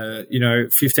 15%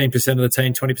 of the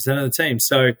team, 20% of the team.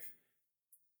 So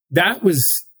that was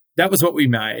what we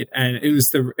made. And it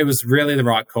was really the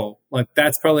right call. Like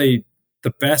that's probably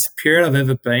the best period I've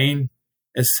ever been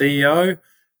as CEO.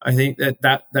 I think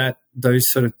that those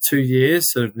sort of 2 years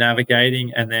sort of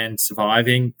navigating and then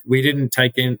surviving, we didn't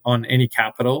take on any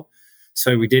capital.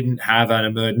 So we didn't have an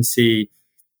emergency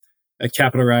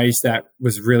capital raise that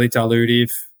was really dilutive.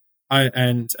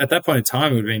 And at that point in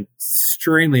time, it would have been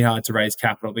extremely hard to raise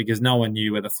capital because no one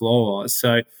knew where the floor was.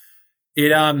 So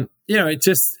it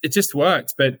just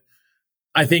worked. But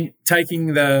I think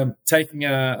taking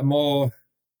a more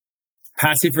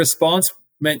passive response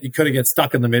meant you could have get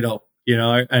stuck in the middle,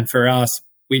 and for us,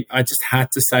 I just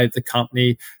had to save the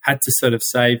company, had to sort of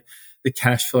save the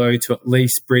cash flow to at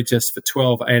least bridge us for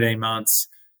 12, 18 months.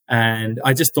 And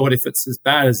I just thought if it's as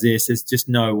bad as this, there's just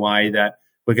no way that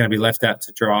we're going to be left out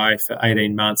to dry for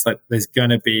 18 months. Like there's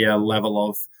going to be a level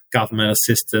of government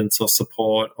assistance or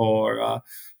support or,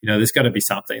 there's got to be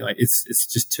something. Like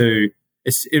it's just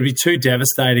it'd be too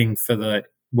devastating for the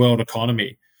world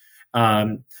economy.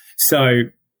 So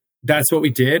that's what we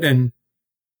did. And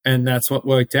that's what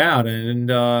worked out. And,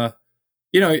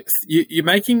 you're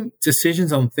making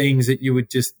decisions on things that you would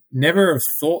just never have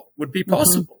thought would be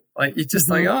possible. Like you're just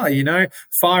like,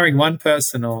 firing one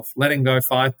person or letting go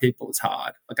 5 people is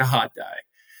hard, like a hard day.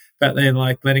 But then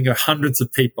like letting go hundreds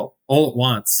of people all at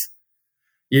once,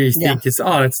 you think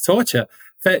it's torture.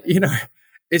 But,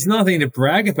 it's nothing to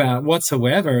brag about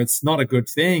whatsoever. It's not a good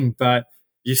thing. But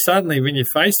you suddenly, when you're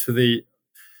faced with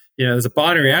there's a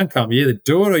binary outcome. You either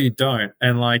do it or you don't.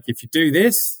 And like, if you do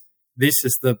this, this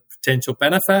is the potential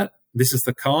benefit. This is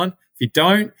the con. If you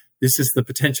don't, this is the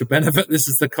potential benefit. This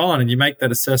is the con. And you make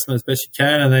that assessment as best you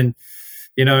can. And then,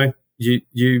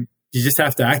 you just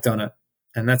have to act on it.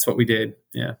 And that's what we did.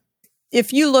 Yeah.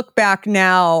 If you look back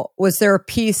now, was there a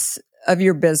piece of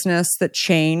your business that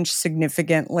changed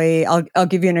significantly? I'll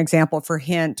give you an example for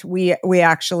Hint. We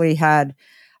actually had,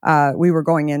 we were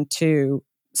going into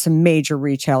some major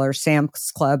retailers,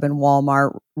 Sam's Club and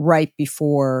Walmart, right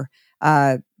before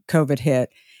COVID hit.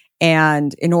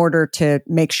 And in order to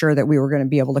make sure that we were going to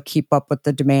be able to keep up with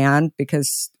the demand,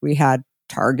 because we had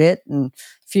Target and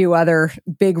a few other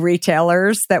big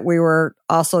retailers that we were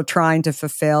also trying to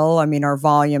fulfill. I mean, our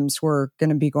volumes were going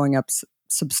to be going up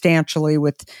substantially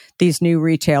with these new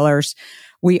retailers.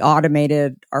 We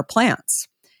automated our plants.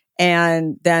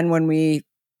 And then when we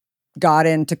got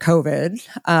into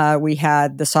COVID, we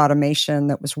had this automation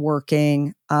that was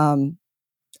working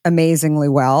amazingly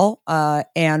well.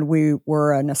 And we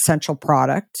were an essential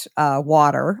product,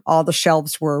 water. All the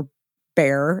shelves were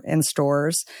bare in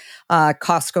stores.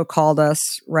 Costco called us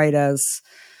right as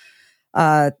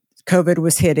COVID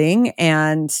was hitting,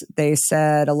 and they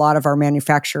said a lot of our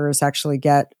manufacturers actually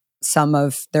get some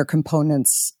of their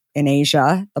components in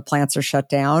Asia. The plants are shut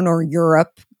down, or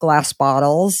Europe, glass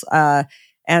bottles.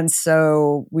 And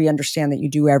so we understand that you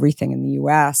do everything in the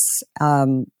US.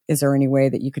 Is there any way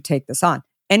that you could take this on?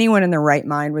 Anyone in their right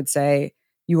mind would say,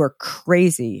 you are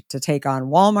crazy to take on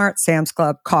Walmart, Sam's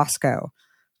Club, Costco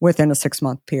within a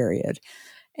 6-month period,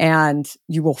 and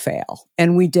you will fail.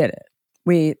 And we did it.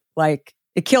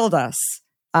 It killed us,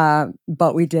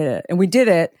 but we did it. And we did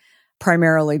it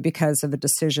primarily because of a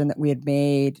decision that we had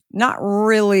made, not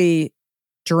really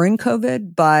during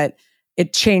COVID, but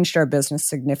it changed our business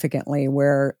significantly,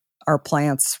 where our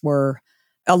plants were,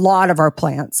 a lot of our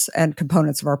plants and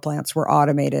components of our plants were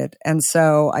automated. And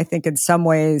so I think in some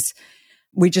ways,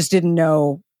 we just didn't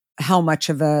know how much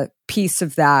of a piece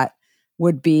of that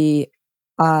would be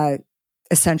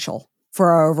essential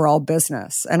for our overall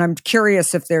business. And I'm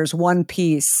curious if there's one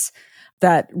piece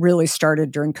that really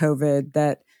started during COVID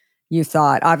that you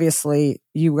thought, obviously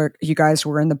you guys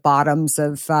were in the bottoms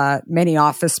of many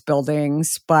office buildings,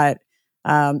 but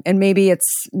and maybe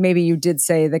you did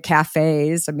say the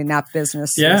cafes. I mean, that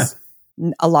business is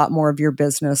a lot more of your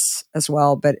business as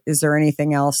well. But is there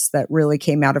anything else that really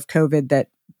came out of COVID that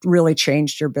really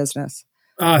changed your business?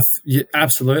 Yeah,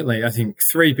 absolutely. I think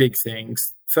 3 big things.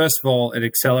 First of all, it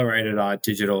accelerated our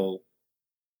digital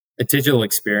a digital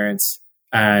experience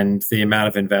and the amount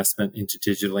of investment into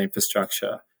digital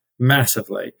infrastructure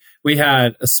massively. We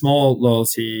had a small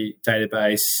loyalty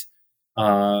database,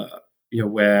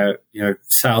 where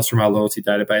sales from our loyalty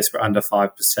database were under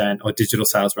 5%, or digital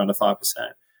sales were under 5%,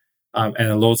 and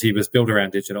the loyalty was built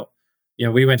around digital.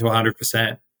 We went to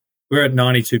 100%. We were at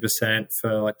 92%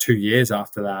 for like 2 years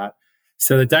after that.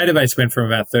 So the database went from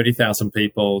about 30,000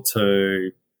 people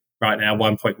to right now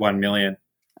 1.1 million.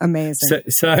 Amazing.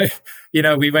 So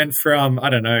we went from,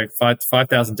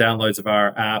 5,000 downloads of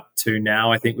our app to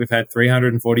now I think we've had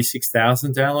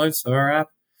 346,000 downloads of our app.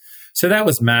 So that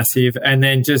was massive. And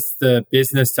then just the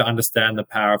business to understand the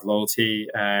power of loyalty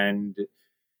and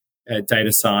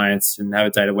data science and have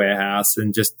a data warehouse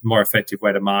and just more effective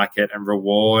way to market and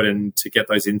reward and to get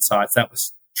those insights. That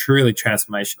was truly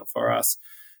transformational for us.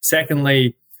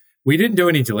 Secondly, we didn't do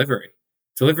any delivery.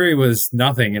 Delivery was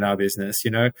nothing in our business.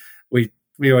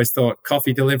 We always thought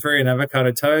coffee delivery and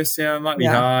avocado toast, might be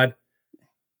hard.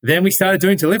 Then we started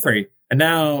doing delivery, and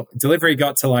now delivery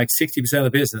got to like 60% of the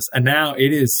business, and now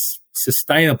it is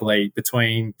sustainably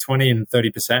between 20 and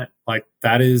 30%. Like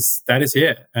that is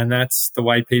it, and that's the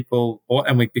way people.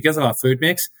 Because of our food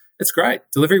mix, it's great.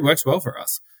 Delivery works well for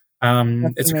us.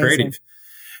 It's amazing. Creative,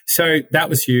 so that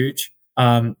was huge.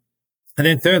 And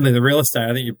then thirdly, the real estate.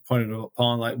 I think you pointed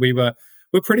upon like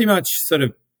we're pretty much sort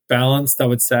of balanced, I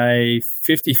would say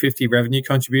 50-50 revenue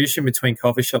contribution between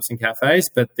coffee shops and cafes,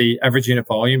 but the average unit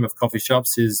volume of coffee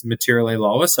shops is materially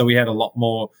lower. So we had a lot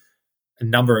more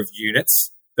number of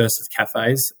units versus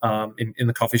cafes in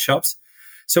the coffee shops.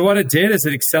 So what it did is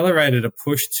it accelerated a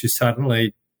push to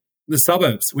suddenly the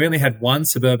suburbs. We only had one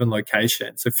suburban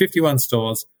location. So 51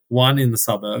 stores, one in the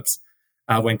suburbs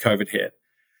when COVID hit.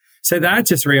 So that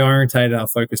just reorientated our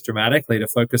focus dramatically to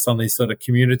focus on these sort of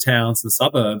commuter towns and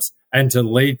suburbs and to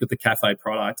lead with the cafe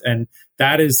product. And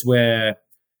that's where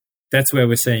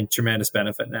we're seeing tremendous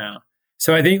benefit now.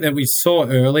 So I think that we saw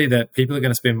early that people are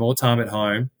going to spend more time at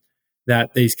home,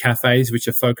 that these cafes, which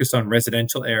are focused on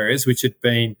residential areas, which had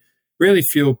been really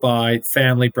fueled by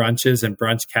family brunches and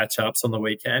brunch catch-ups on the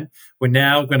weekend, we're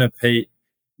now going to be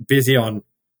busy on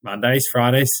Mondays,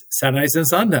 Fridays, Saturdays, and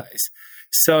Sundays.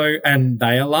 So, and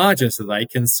they are larger, so they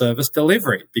can service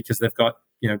delivery because they've got,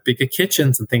 bigger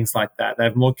kitchens and things like that. They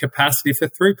have more capacity for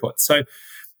throughput. So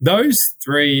those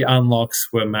three unlocks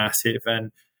were massive,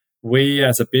 and we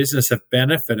as a business have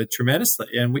benefited tremendously.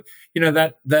 And we,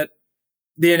 that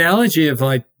the analogy of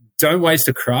like, don't waste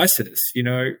a crisis,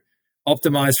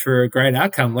 optimize for a great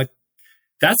outcome. Like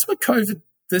that's what COVID,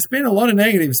 there's been a lot of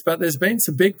negatives, but there's been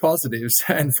some big positives.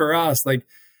 And for us, like,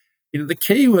 the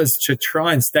key was to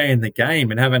try and stay in the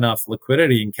game and have enough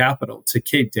liquidity and capital to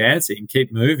keep dancing,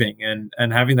 keep moving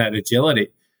and having that agility.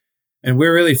 And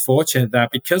we're really fortunate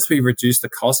that because we reduced the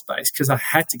cost base, because I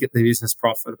had to get the business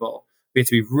profitable, we had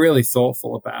to be really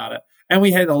thoughtful about it. And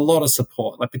we had a lot of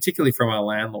support, like particularly from our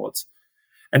landlords.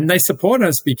 And they supported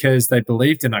us because they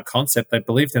believed in our concept. They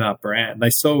believed in our brand. They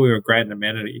saw we were a great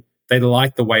amenity. They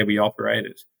liked the way we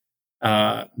operated.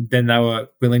 Then they were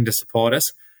willing to support us.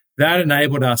 That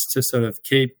enabled us to sort of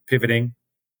keep pivoting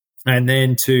and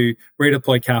then to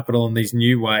redeploy capital in these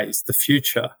new ways, the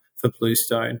future for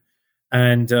Bluestone.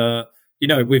 And,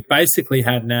 we've basically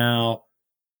had now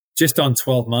just on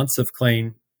 12 months of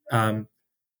clean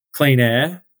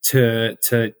air to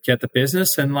get the business.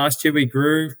 And last year we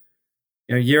grew,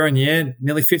 year on year,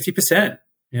 nearly 50%,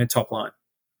 top line.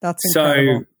 That's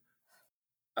incredible.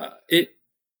 So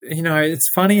it's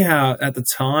funny how at the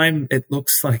time it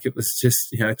looks like it was just,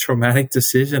 a traumatic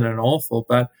decision and awful,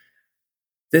 but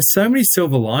there's so many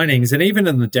silver linings. And even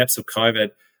in the depths of COVID,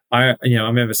 I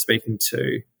remember speaking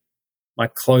to my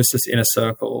closest inner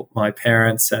circle, my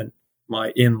parents and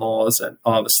my in-laws, and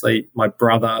obviously my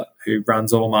brother who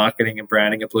runs all marketing and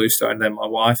branding at Bluestone, and then my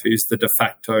wife who's the de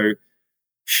facto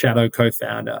shadow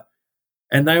co-founder.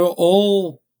 And they were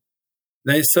all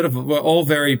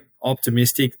very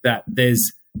optimistic that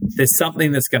there's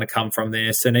something that's going to come from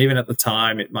this. And even at the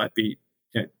time, it might be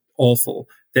awful.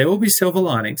 There will be silver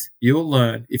linings. You will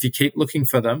learn. If you keep looking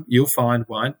for them, you'll find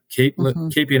one. Keep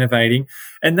innovating.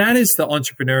 And that is the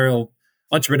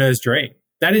entrepreneur's dream.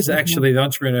 That is actually the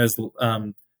entrepreneur's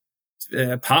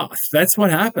path. That's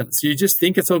what happens. You just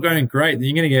think it's all going great.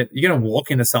 Then you're going to walk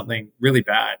into something really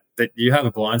bad, that you have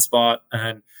a blind spot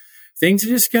and things are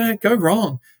just going to go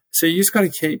wrong. So you just got to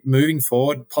keep moving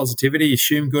forward, positivity,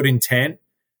 assume good intent,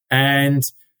 and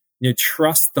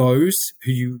trust those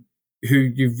who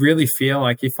you really feel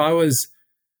like. If I was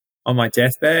on my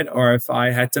deathbed, or if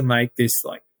I had to make this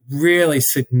like really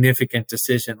significant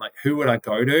decision, like who would I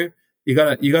go to? you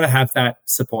gotta have that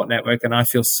support network. And I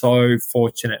feel so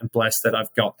fortunate and blessed that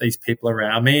I've got these people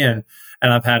around me, and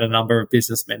I've had a number of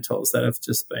business mentors that have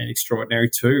just been extraordinary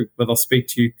too, where they'll speak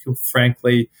to you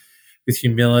frankly with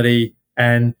humility,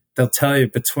 and they'll tell you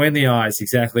between the eyes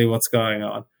exactly what's going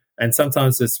on. And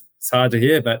sometimes it's hard to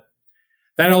hear, but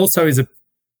that also is a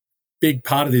big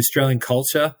part of the Australian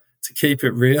culture, to keep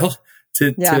it real.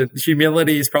 To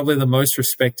humility is probably the most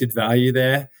respected value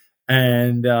there.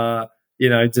 And,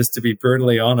 just to be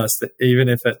brutally honest, that even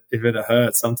if it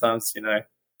hurts, sometimes, that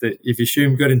if you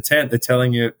assume good intent, they're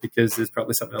telling you it because there's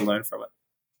probably something to learn from it.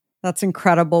 That's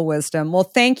incredible wisdom. Well,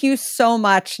 thank you so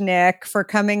much, Nick, for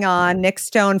coming on. Nick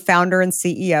Stone, founder and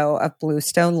CEO of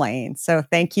Bluestone Lane. So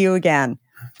thank you again.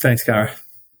 Thanks, Kara.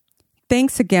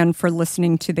 Thanks again for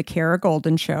listening to The Kara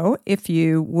Goldin Show. If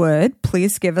you would,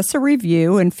 please give us a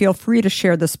review and feel free to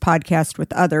share this podcast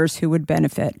with others who would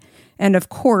benefit. And of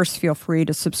course, feel free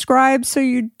to subscribe so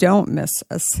you don't miss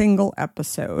a single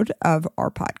episode of our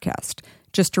podcast.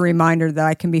 Just a reminder that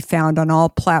I can be found on all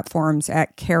platforms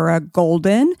at Kara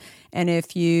Goldin. And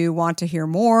if you want to hear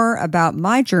more about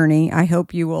my journey, I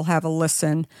hope you will have a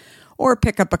listen or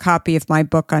pick up a copy of my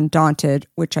book, Undaunted,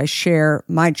 which I share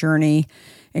my journey,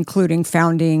 including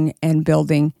founding and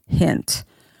building Hint.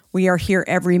 We are here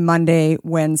every Monday,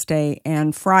 Wednesday,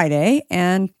 and Friday.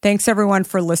 And thanks everyone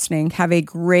for listening. Have a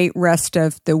great rest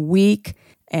of the week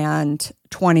and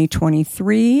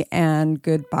 2023, and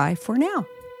goodbye for now.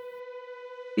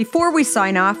 Before we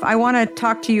sign off, I want to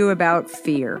talk to you about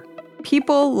fear.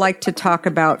 People like to talk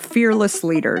about fearless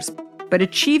leaders, but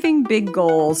achieving big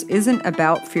goals isn't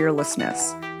about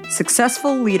fearlessness.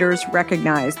 Successful leaders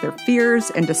recognize their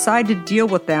fears and decide to deal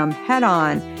with them head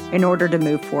on in order to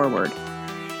move forward.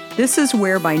 This is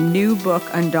where my new book,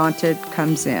 Undaunted,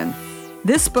 comes in.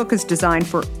 This book is designed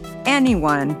for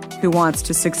anyone who wants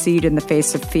to succeed in the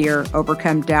face of fear,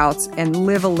 overcome doubts, and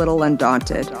live a little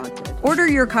undaunted. Order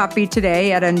your copy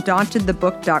today at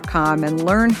undauntedthebook.com and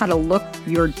learn how to look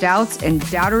your doubts and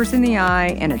doubters in the eye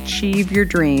and achieve your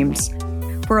dreams.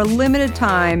 For a limited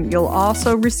time, you'll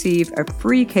also receive a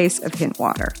free case of Hint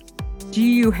water. Do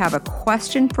you have a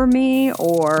question for me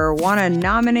or want to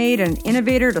nominate an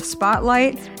innovator to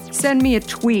spotlight? Send me a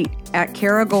tweet at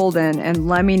Kara Goldin and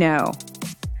let me know.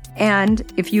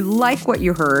 And if you like what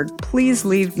you heard, please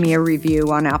leave me a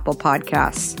review on Apple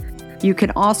Podcasts. You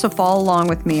can also follow along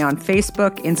with me on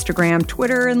Facebook, Instagram,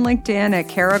 Twitter, and LinkedIn at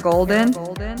Kara Goldin.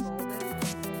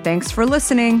 Thanks for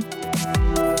listening.